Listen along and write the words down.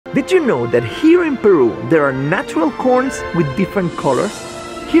Did you know that here in Peru there are natural corns with different colors?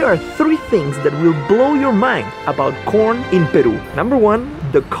 Here are 3 things that will blow your mind about corn in Peru. Number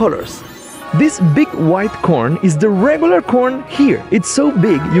 1, the colors. This big white corn is the regular corn here. It's so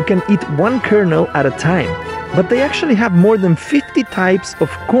big you can eat 1 kernel at a time. But they actually have more than 50 types of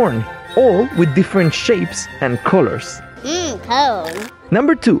corn, all with different shapes and colors. Corn.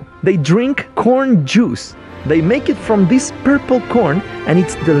 Number 2, they drink corn juice. They make it from this purple corn and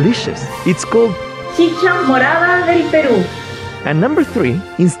it's delicious. It's called Chicha morada del Perú. And number 3,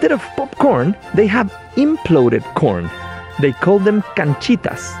 instead of popcorn, they have imploded corn. They call them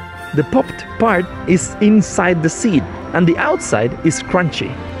canchitas. The popped part is inside the seed and the outside is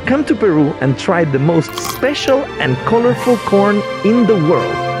crunchy. Come to Peru and try the most special and colorful corn in the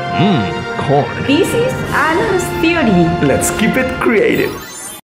world. Corn. This is Anna's theory. Let's keep it creative.